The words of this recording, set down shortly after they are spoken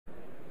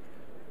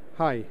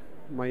Hi,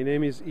 my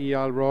name is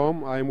Eyal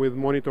Rom. I'm with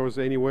Monitors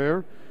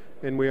AnyWhere,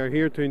 and we are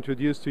here to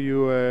introduce to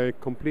you a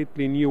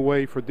completely new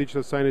way for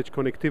digital signage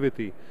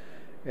connectivity.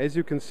 As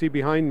you can see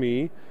behind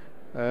me,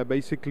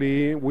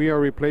 basically we are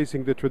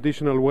replacing the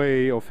traditional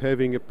way of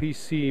having a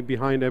PC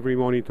behind every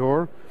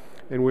monitor,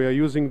 and we are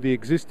using the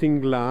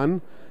existing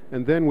LAN,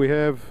 and then we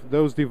have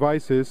those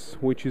devices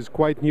which is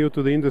quite new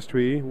to the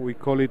industry. We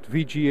call it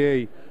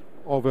VGA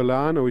over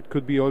LAN, or it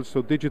could be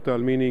also digital,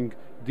 meaning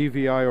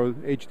DVI or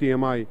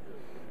HDMI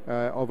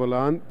over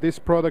LAN. This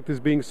product is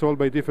being sold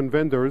by different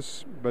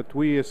vendors, but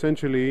we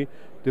essentially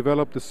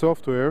developed the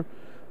software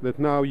that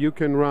now you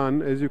can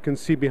run, as you can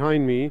see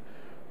behind me,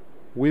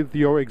 with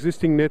your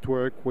existing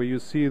network, where you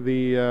see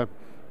the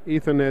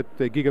Ethernet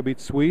gigabit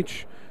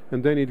switch,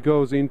 and then it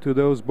goes into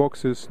those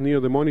boxes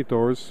near the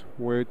monitors,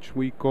 which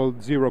we call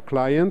zero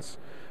clients.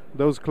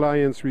 Those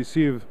clients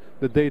receive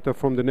the data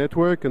from the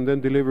network and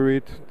then deliver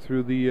it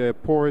through the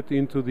port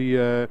into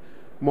the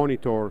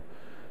monitor.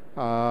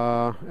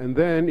 And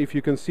then, if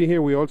you can see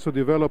here, we also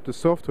developed a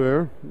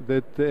software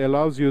that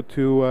allows you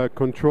to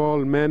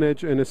control,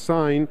 manage and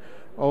assign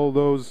all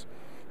those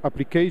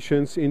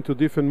applications into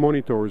different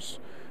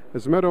monitors.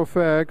 As a matter of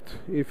fact,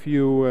 if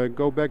you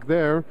go back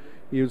there,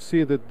 you'll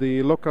see that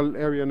the local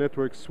area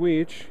network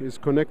switch is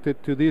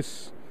connected to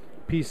this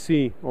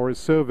PC or a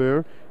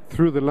server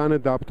through the LAN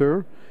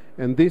adapter,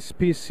 and this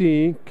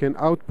PC can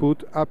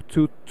output up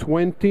to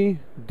 20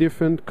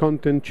 different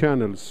content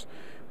channels,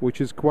 which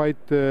is quite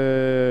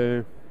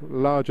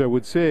large, I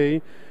would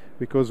say,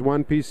 because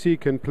one PC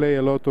can play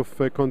a lot of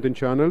content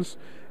channels.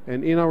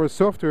 And in our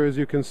software, as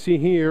you can see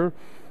here,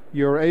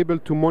 you're able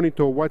to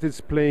monitor what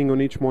is playing on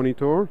each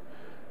monitor.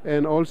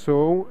 And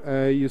also,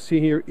 you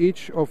see here,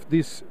 each of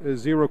these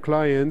zero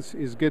clients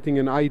is getting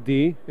an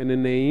ID and a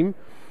name.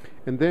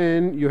 And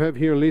then you have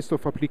here a list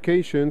of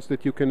applications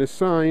that you can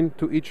assign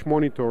to each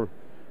monitor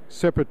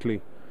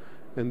separately.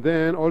 And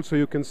then also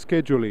you can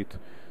schedule it.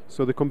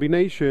 So the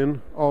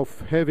combination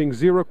of having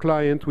zero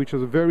client, which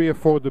is very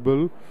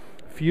affordable,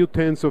 few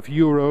tens of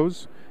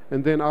euros,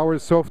 and then our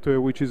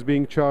software, which is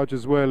being charged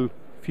as well,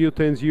 few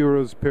tens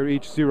euros per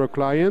each zero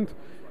client,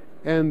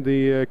 and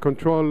the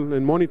control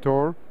and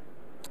monitor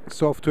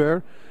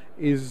software,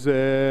 is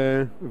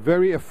a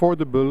very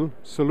affordable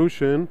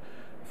solution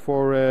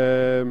for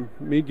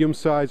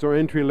medium-size or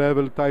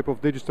entry-level type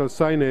of digital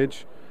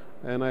signage,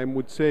 and I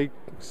would say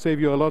save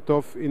you a lot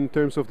of in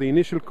terms of the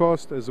initial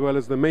cost as well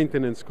as the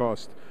maintenance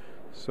cost.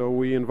 So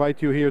we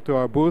invite you here to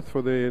our booth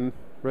for the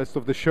rest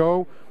of the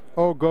show,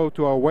 or go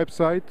to our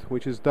website,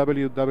 which is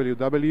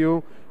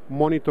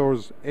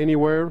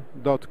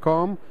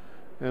www.monitorsAnywhere.com,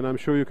 and I'm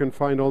sure you can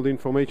find all the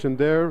information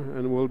there,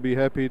 and we'll be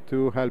happy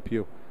to help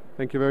you.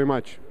 Thank you very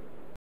much.